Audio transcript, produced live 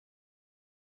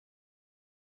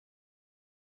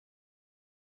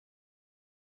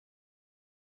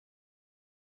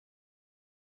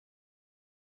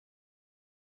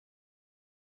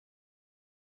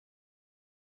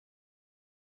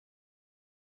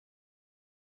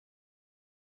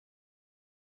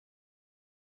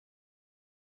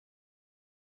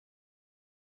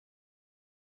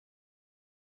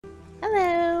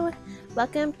Hello!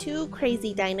 Welcome to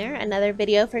Crazy Diner, another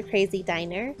video for Crazy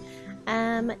Diner.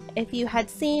 If you had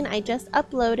seen, I just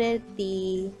uploaded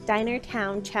the Diner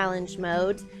Town challenge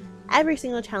mode. Every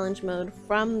single challenge mode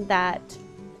from that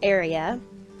area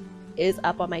is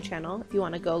up on my channel if you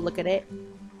want to go look at it.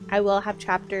 I will have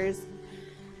chapters,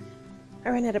 I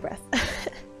ran out of breath,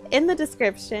 in the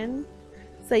description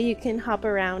so you can hop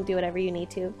around, do whatever you need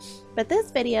to. But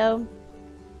this video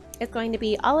is going to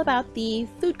be all about the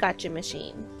food gacha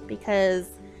machine because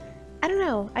I don't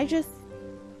know,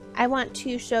 I want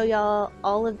to show y'all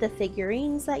all of the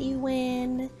figurines that you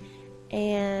win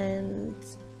and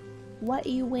what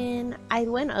you win. I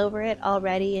went over it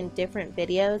already in different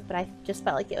videos, but I just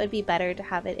felt like it would be better to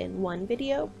have it in one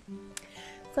video.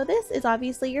 So this is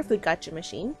obviously your food gacha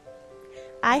machine.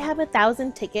 I have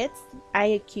 1,000 tickets. I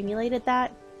accumulated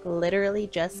that literally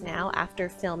just now after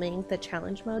filming the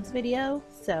challenge modes video,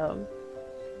 so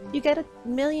you get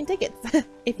 1,000,000 tickets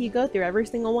if you go through every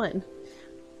single one.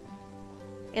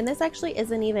 And this actually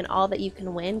isn't even all that you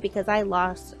can win because I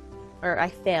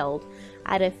failed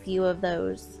at a few of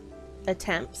those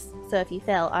attempts. So if you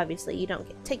fail, obviously you don't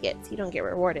get tickets, you don't get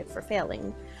rewarded for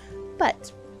failing.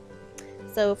 But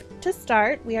so to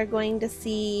start, we are going to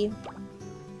see,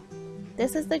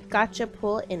 this is the gacha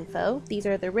pool info. These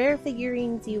are the rare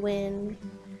figurines you win,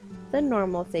 the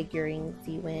normal figurines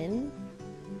you win,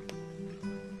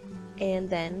 and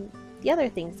then the other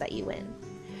things that you win.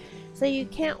 So you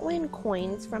can't win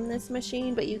coins from this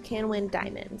machine, but you can win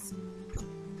diamonds.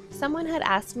 Someone had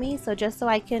asked me, so just so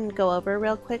I can go over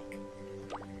real quick,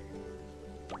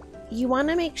 you want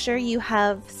to make sure you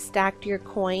have stacked your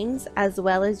coins as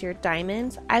well as your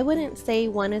diamonds. I wouldn't say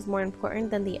one is more important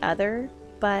than the other,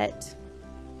 but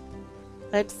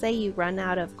let's say you run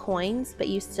out of coins, but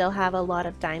you still have a lot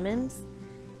of diamonds,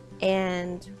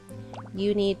 and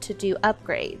you need to do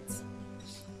upgrades.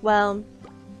 Well,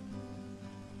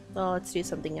 let's do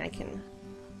something I can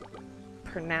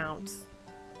pronounce.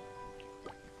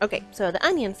 Okay, so the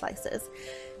onion slices.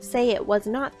 Say it was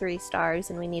not 3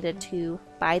 stars and we needed to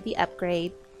buy the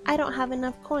upgrade. I don't have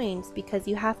enough coins because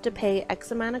you have to pay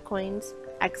X amount of coins,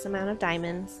 X amount of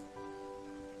diamonds.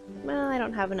 Well, I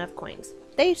don't have enough coins.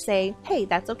 They say, hey,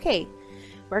 that's okay.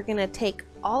 We're gonna take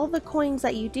all the coins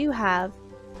that you do have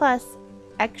plus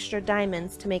extra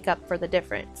diamonds to make up for the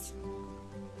difference.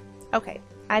 Okay,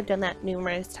 I've done that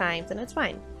numerous times and it's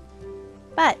fine.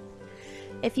 But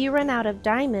if you run out of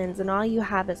diamonds and all you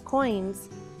have is coins,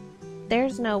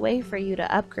 there's no way for you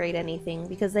to upgrade anything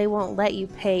because they won't let you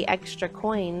pay extra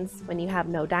coins when you have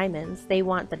no diamonds. They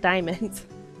want the diamonds.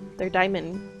 They're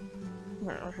diamond.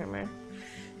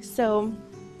 So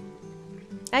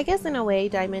I guess in a way,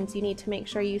 diamonds you need to make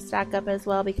sure you stack up as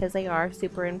well because they are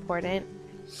super important.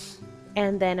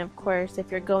 And then of course,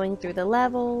 if you're going through the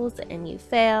levels and you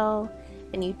fail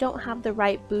and you don't have the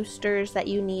right boosters that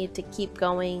you need to keep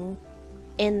going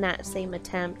in that same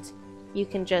attempt, you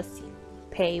can just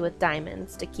pay with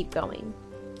diamonds to keep going.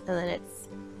 And then it's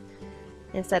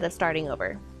instead of starting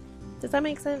over. Does that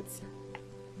make sense?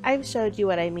 I've showed you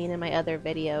what I mean in my other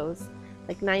videos.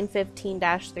 Like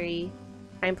 915-3,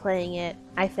 I'm playing it,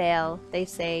 I fail, they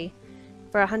say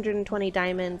for 120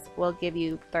 diamonds we'll give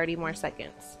you 30 more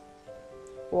seconds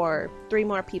or 3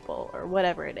 more people or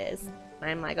whatever it is.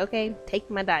 I'm like, okay, take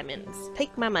my diamonds,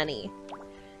 take my money.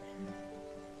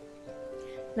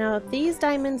 Now these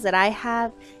diamonds that I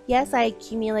have, yes, I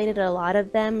accumulated a lot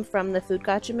of them from the food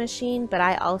gacha machine, but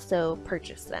I also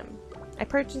purchased them. I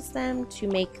purchased them to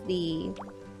make the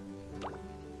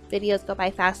videos go by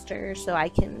faster so I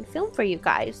can film for you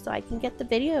guys, so I can get the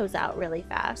videos out really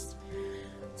fast.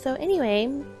 So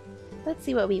anyway, let's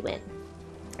see what we win.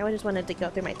 I just wanted to go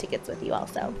through my tickets with you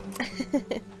also.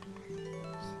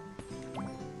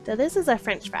 So this is a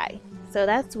french fry, so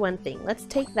that's one thing. Let's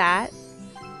take that.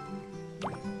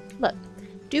 Look,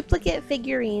 duplicate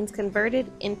figurines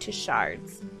converted into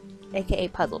shards, aka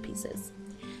puzzle pieces.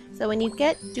 So when you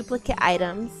get duplicate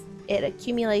items, it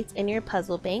accumulates in your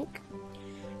puzzle bank.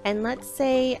 And let's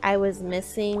say I was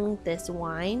missing this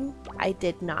wine, I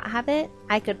did not have it,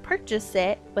 I could purchase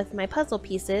it with my puzzle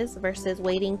pieces versus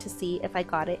waiting to see if I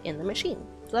got it in the machine.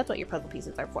 So that's what your puzzle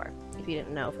pieces are for, if you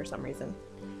didn't know for some reason.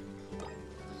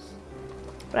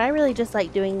 But I really just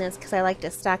like doing this because I like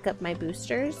to stack up my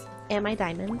boosters and my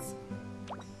diamonds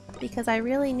because I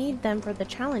really need them for the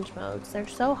challenge modes. They're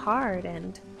so hard,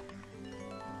 and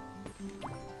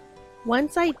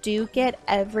once I do get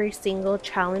every single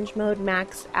challenge mode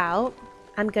maxed out,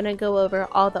 I'm gonna go over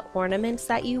all the ornaments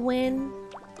that you win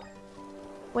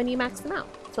when you max them out.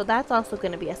 So that's also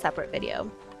gonna be a separate video.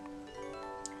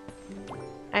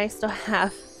 I still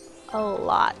have a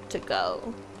lot to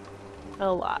go.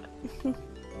 A lot.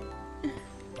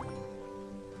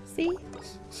 See?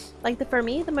 Like for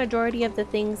me, the majority of the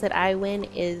things that I win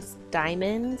is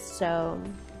diamonds, so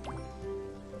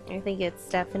I think it's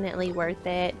definitely worth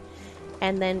it.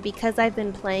 And then because I've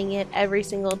been playing it every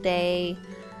single day,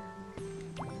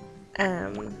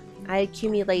 I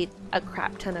accumulate a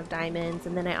crap ton of diamonds,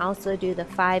 and then I also do the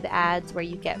 5 ads where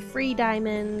you get free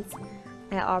diamonds.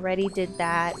 I already did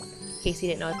that. In case you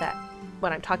didn't know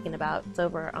what I'm talking about, it's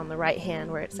over on the right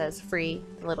hand where it says free,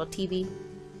 the little TV.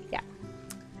 Yeah.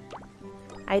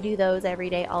 I do those every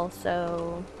day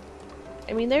also.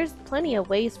 I mean, there's plenty of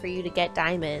ways for you to get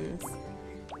diamonds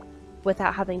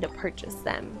without having to purchase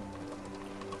them.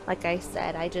 Like I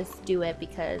said, I just do it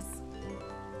because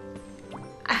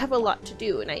I have a lot to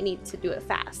do and I need to do it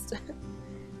fast.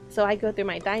 So I go through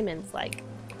my diamonds like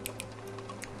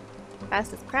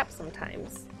fast as crap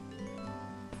sometimes.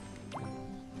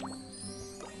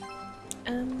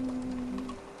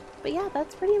 But yeah,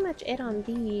 that's pretty much it on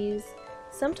these.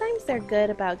 Sometimes they're good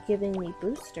about giving me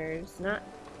boosters. Not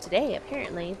today,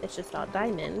 apparently. It's just all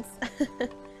diamonds.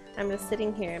 I'm just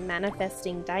sitting here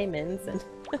manifesting diamonds and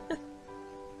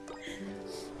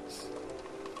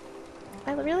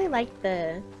I really like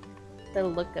the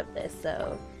look of this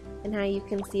though, and how you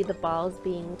can see the balls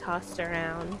being tossed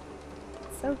around.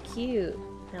 It's so cute.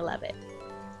 I love it.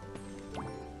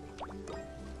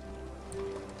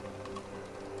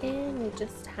 And we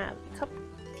just have a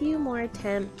few more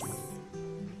attempts.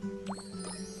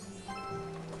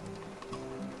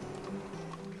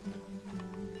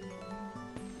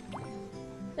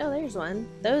 Oh, there's one.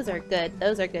 Those are good.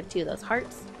 Those are good too. Those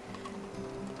hearts.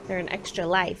 They're an extra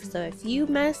life, so if you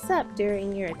mess up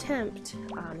during your attempt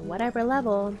on whatever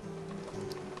level,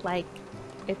 like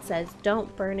it says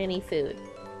don't burn any food,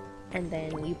 and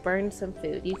then you burn some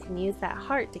food, you can use that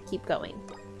heart to keep going.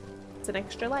 It's an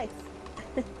extra life.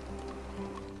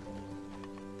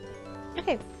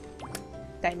 Okay,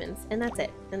 diamonds, and that's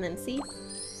it. And then see,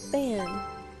 bam,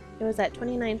 it was at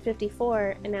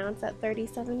 $29.54 and now it's at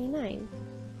 $30.79.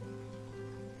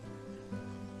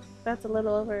 That's a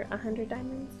little over 100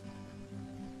 diamonds.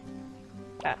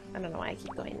 I don't know why I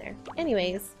keep going there.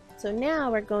 Anyways, so now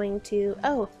we're going to,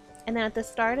 oh, and then at the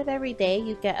start of every day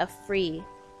you get a free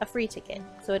ticket.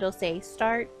 So it'll say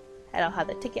start, it'll have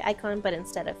the ticket icon, but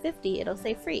instead of 50, it'll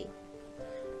say free.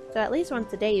 So at least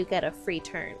once a day you get a free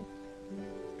turn.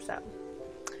 So,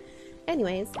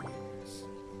 anyways,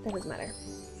 that doesn't matter.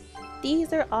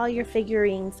 These are all your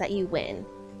figurines that you win,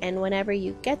 and whenever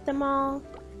you get them all,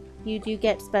 you do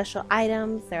get special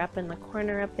items. They're up in the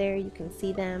corner up there. You can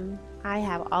see them. I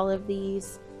have all of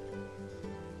these.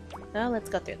 Oh,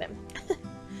 let's go through them.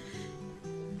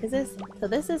 So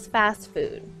this is fast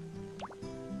food.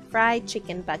 Fried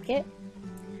chicken bucket.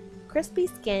 Crispy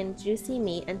skin, juicy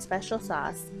meat, and special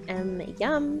sauce. And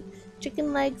yum!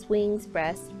 Chicken legs, wings,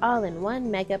 breasts, all in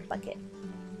one mega bucket.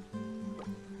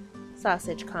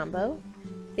 Sausage combo.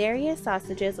 Various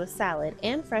sausages with salad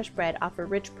and fresh bread offer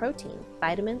rich protein,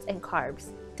 vitamins, and carbs.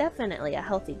 Definitely a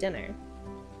healthy dinner.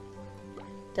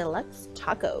 Deluxe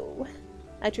taco.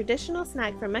 A traditional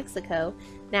snack from Mexico,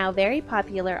 now very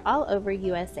popular all over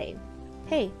USA.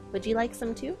 Hey, would you like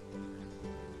some too?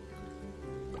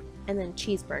 And then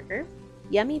cheeseburger.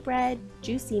 Yummy bread,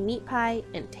 juicy meat pie,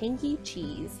 and tangy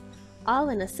cheese. All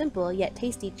in a simple yet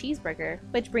tasty cheeseburger,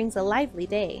 which brings a lively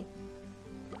day.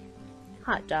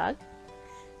 Hot dog.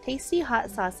 Tasty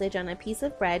hot sausage on a piece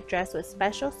of bread dressed with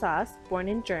special sauce, born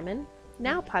in German,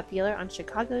 now popular on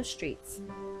Chicago's streets.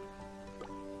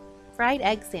 Fried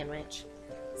egg sandwich.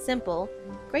 Simple,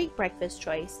 great breakfast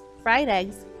choice. Fried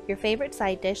eggs, your favorite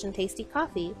side dish, and tasty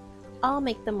coffee all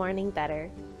make the morning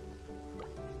better.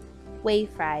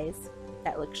 Wave fries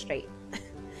that look straight.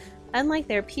 Unlike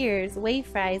their peers, wave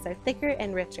fries are thicker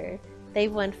and richer.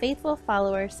 They've won faithful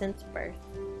followers since birth.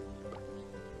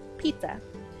 Pizza.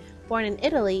 Born in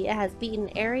Italy, it has beaten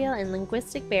aerial and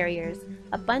linguistic barriers,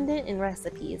 abundant in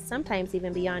recipes, sometimes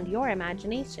even beyond your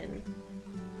imagination.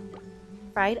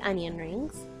 Fried onion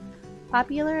rings.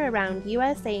 Popular around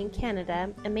USA and Canada,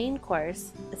 a main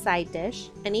course, a side dish,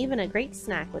 and even a great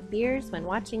snack with beers when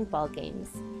watching ball games.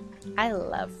 I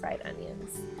love fried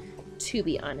onions, to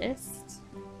be honest.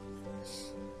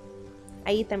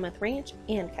 I eat them with ranch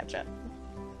and ketchup.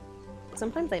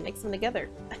 Sometimes I mix them together.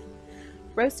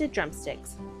 Roasted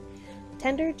drumsticks.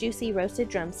 Tender, juicy roasted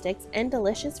drumsticks and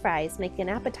delicious fries make an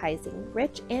appetizing,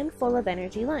 rich, and full of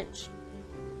energy lunch.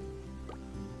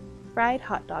 Fried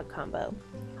hot dog combo.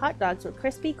 Hot dogs with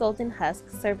crispy golden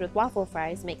husks served with waffle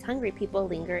fries make hungry people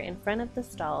linger in front of the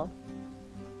stall.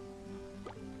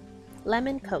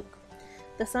 Lemon Coke.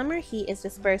 The summer heat is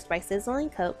dispersed by sizzling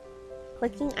Coke,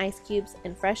 clicking ice cubes,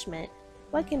 and fresh mint,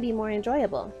 What can be more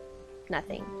enjoyable?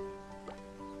 Nothing.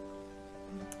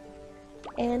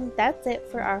 And that's it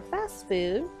for our fast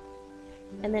food.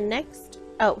 And then next,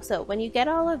 oh, so when you get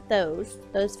all of those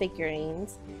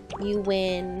figurines, you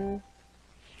win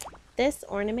this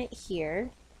ornament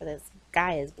here. Or this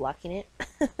guy is blocking it.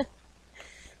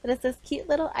 But it's this cute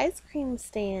little ice cream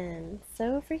stand.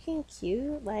 So freaking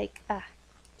cute. Like,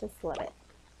 just love it.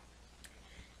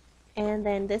 And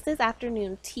then this is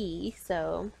afternoon tea.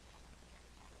 So,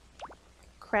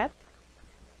 crepe.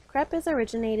 Crepe is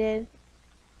originated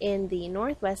in the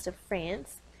northwest of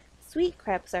France. Sweet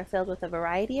crepes are filled with a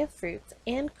variety of fruits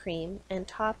and cream and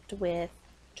topped with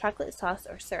chocolate sauce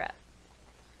or syrup.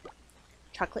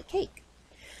 Chocolate cake.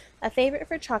 A favorite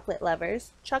for chocolate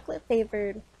lovers, chocolate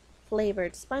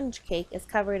flavored sponge cake is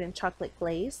covered in chocolate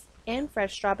glaze and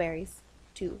fresh strawberries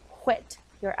to whet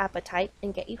your appetite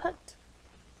and get you hooked.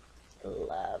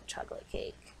 Love chocolate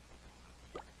cake.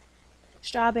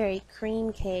 Strawberry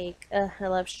cream cake. I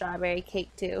love strawberry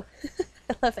cake too.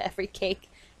 I love every cake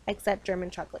except German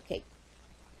chocolate cake.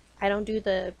 I don't do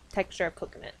the texture of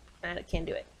coconut. I can't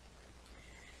do it.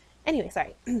 Anyway,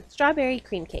 sorry. Strawberry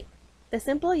cream cake. The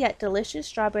simple yet delicious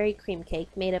strawberry cream cake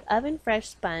made of oven-fresh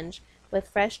sponge with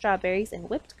fresh strawberries and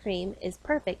whipped cream is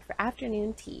perfect for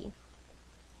afternoon tea.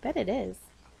 Bet it is.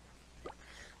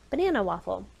 Banana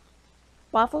waffle.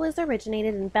 Waffle is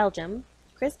originated in Belgium.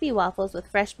 Crispy waffles with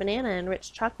fresh banana and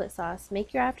rich chocolate sauce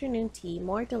make your afternoon tea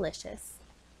more delicious.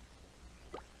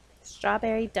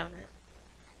 Strawberry donut.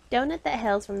 Donut that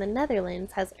hails from the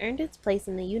Netherlands has earned its place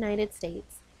in the United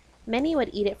States. Many would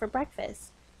eat it for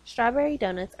breakfast. Strawberry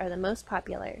donuts are the most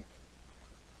popular.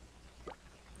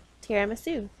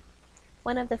 Tiramisu.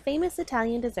 One of the famous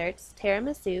Italian desserts,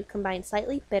 tiramisu combines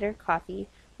slightly bitter coffee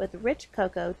with rich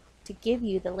cocoa to give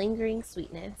you the lingering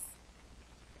sweetness.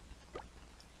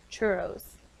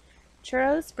 Churros.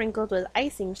 Churros sprinkled with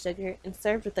icing sugar and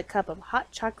served with a cup of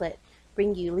hot chocolate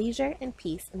bring you leisure and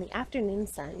peace in the afternoon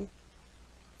sun.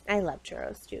 I love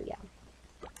churros too,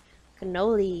 yeah.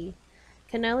 Cannoli.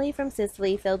 Cannoli from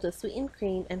Sicily filled with sweetened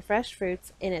cream and fresh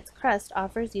fruits in its crust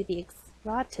offers you the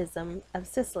exotism of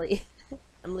Sicily.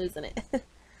 I'm losing it.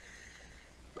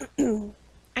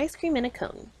 Ice cream in a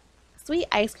cone. Sweet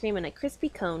ice cream in a crispy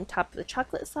cone topped with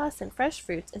chocolate sauce and fresh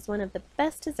fruits is one of the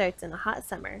best desserts in a hot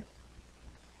summer.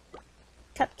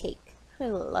 Cupcake. I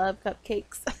love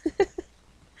cupcakes.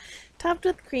 Topped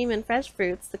with cream and fresh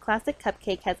fruits, the classic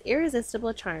cupcake has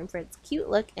irresistible charm for its cute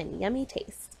look and yummy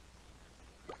taste.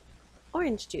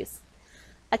 Orange juice.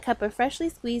 A cup of freshly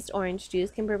squeezed orange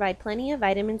juice can provide plenty of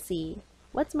vitamin C.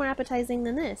 What's more appetizing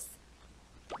than this?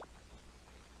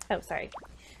 Oh, sorry.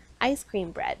 Ice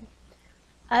cream bread.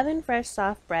 Oven-fresh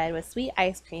soft bread with sweet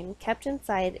ice cream kept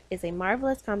inside is a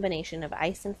marvelous combination of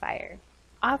ice and fire,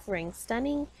 offering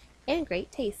stunning and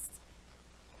great taste.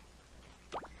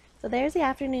 So there's the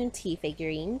afternoon tea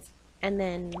figurines, and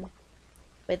then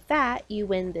with that you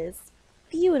win this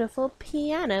beautiful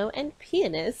piano and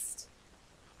pianist.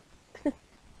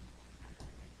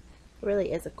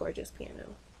 Really is a gorgeous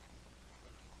piano.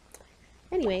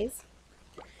 Anyways,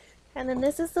 and then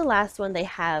this is the last one they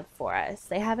have for us.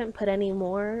 They haven't put any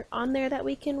more on there that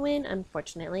we can win,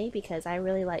 unfortunately, because I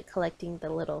really like collecting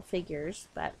the little figures,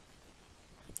 but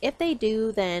if they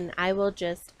do, then I will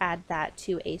just add that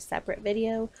to a separate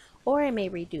video, or I may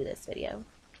redo this video.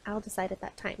 I'll decide at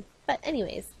that time. But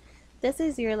anyways, this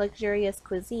is your luxurious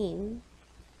cuisine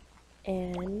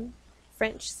and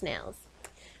French snails.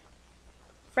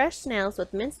 Fresh snails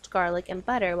with minced garlic and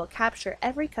butter will capture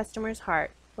every customer's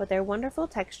heart with their wonderful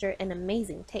texture and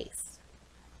amazing taste.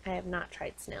 I have not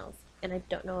tried snails, and I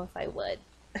don't know if I would.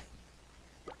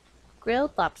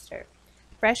 Grilled lobster.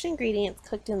 Fresh ingredients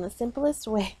cooked in the simplest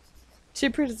way to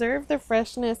preserve the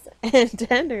freshness and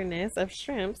tenderness of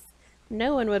shrimps.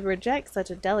 No one would reject such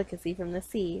a delicacy from the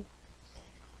sea.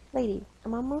 Lady,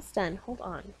 I'm almost done. Hold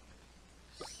on.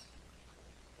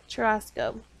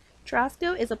 Churrasco.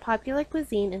 Churrasco is a popular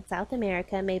cuisine in South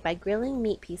America made by grilling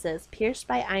meat pieces pierced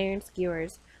by iron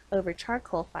skewers over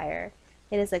charcoal fire.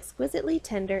 It is exquisitely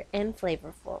tender and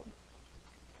flavorful.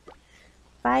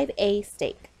 5A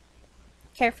steak.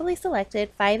 Carefully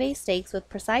selected 5A steaks with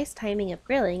precise timing of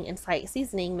grilling and slight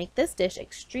seasoning make this dish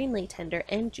extremely tender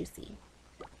and juicy.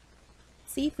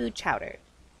 Seafood chowder.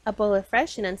 A bowl of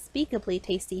fresh and unspeakably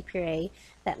tasty puree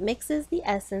that mixes the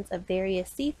essence of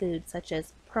various seafoods such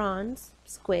as prawns,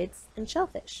 squids, and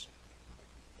shellfish.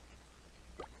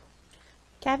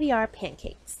 Caviar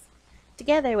pancakes.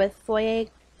 Together with foie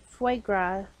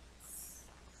gras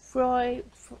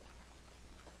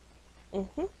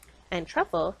and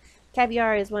truffle,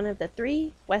 caviar is one of the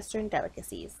 3 Western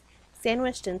delicacies.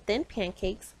 Sandwiched in thin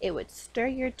pancakes, it would stir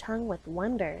your tongue with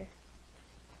wonder.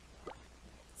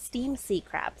 Steamed sea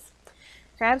crabs.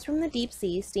 Crabs from the deep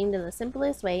sea steamed in the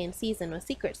simplest way and seasoned with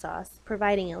secret sauce,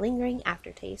 providing a lingering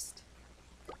aftertaste.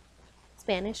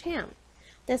 Spanish ham.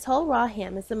 This whole raw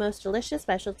ham is the most delicious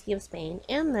specialty of Spain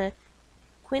and the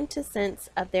quintessence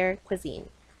of their cuisine.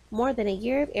 More than a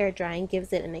year of air drying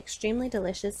gives it an extremely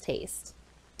delicious taste.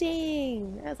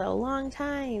 Dang, that's a long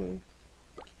time.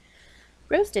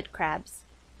 Roasted crabs.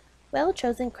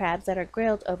 Well-chosen crabs that are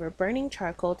grilled over burning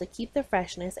charcoal to keep the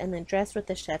freshness and then dressed with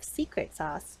the chef's secret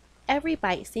sauce. Every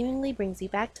bite seemingly brings you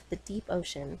back to the deep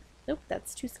ocean. Nope,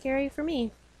 that's too scary for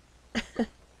me.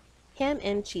 Ham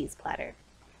and cheese platter.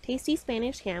 Tasty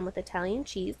Spanish ham with Italian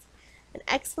cheese, an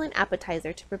excellent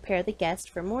appetizer to prepare the guest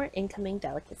for more incoming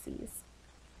delicacies.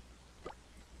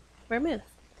 Vermouth.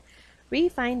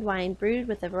 Refined wine brewed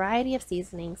with a variety of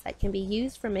seasonings that can be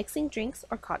used for mixing drinks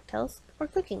or cocktails or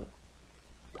cooking.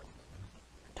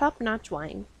 Top-notch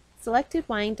wine. Selected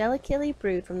wine delicately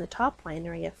brewed from the top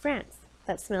winery of France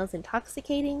that smells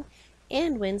intoxicating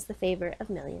and wins the favor of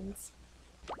millions.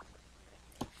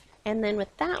 And then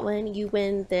with that one, you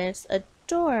win this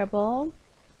adorable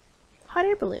hot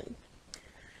air balloon.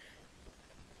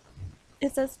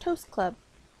 It says Toast Club.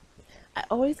 I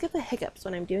always get the hiccups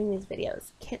when I'm doing these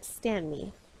videos. Can't stand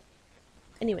me.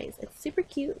 Anyways, it's super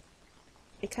cute.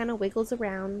 It kind of wiggles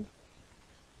around.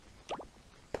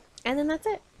 And then that's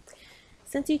it.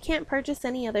 Since you can't purchase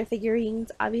any other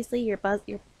figurines, obviously your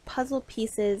puzzle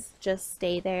pieces just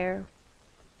stay there.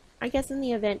 I guess in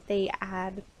the event they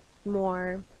add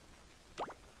more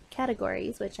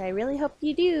categories, which I really hope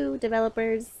you do,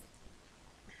 developers.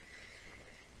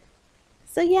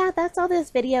 So yeah, that's all this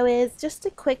video is. Just a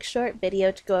quick short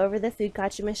video to go over the food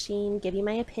gacha machine, give you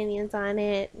my opinions on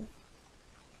it.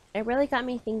 It really got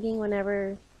me thinking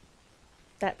whenever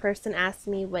that person asked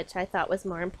me which I thought was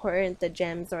more important, the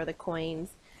gems or the coins.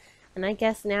 And I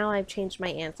guess now I've changed my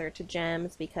answer to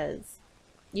gems because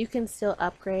you can still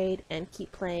upgrade and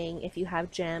keep playing if you have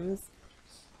gems.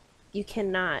 You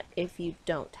cannot if you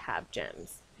don't have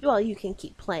gems. Well, you can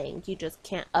keep playing, you just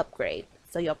can't upgrade.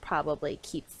 So you'll probably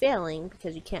keep failing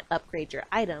because you can't upgrade your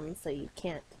items, so you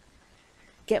can't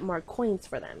get more coins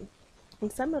for them.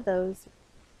 And some of those,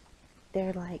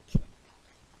 they're like,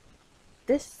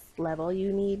 this level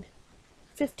you need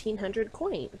 1,500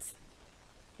 coins.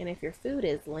 And if your food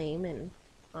is lame and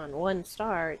on 1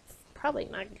 star, it's probably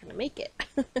not going to make it.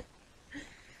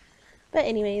 But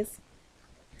anyways,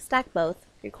 stack both.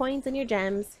 Your coins and your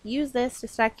gems. Use this to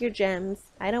stack your gems.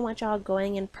 I don't want y'all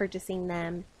going and purchasing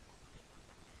them.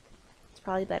 It's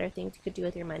probably better things you could do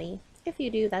with your money. If you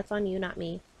do, that's on you, not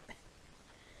me.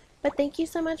 But thank you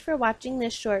so much for watching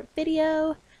this short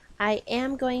video. I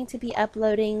am going to be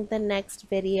uploading the next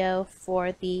video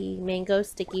for the mango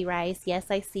sticky rice.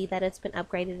 Yes, I see that it's been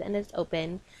upgraded and it's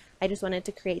open. I just wanted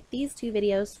to create these 2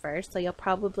 videos first, so you'll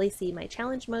probably see my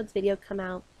challenge modes video come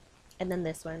out, and then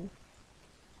this one,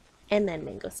 and then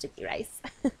mango sticky rice.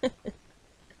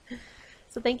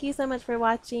 So thank you so much for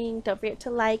watching. Don't forget to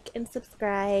like and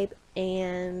subscribe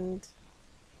and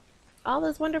all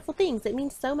those wonderful things. It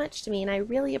means so much to me and I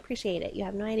really appreciate it. You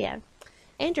have no idea.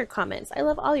 And your comments. I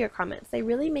love all your comments. They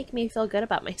really make me feel good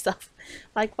about myself.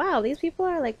 Like, wow, these people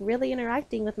are like really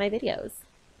interacting with my videos.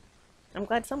 I'm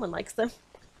glad someone likes them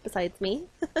besides me.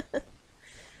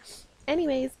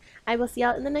 Anyways, I will see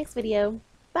y'all in the next video.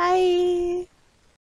 Bye!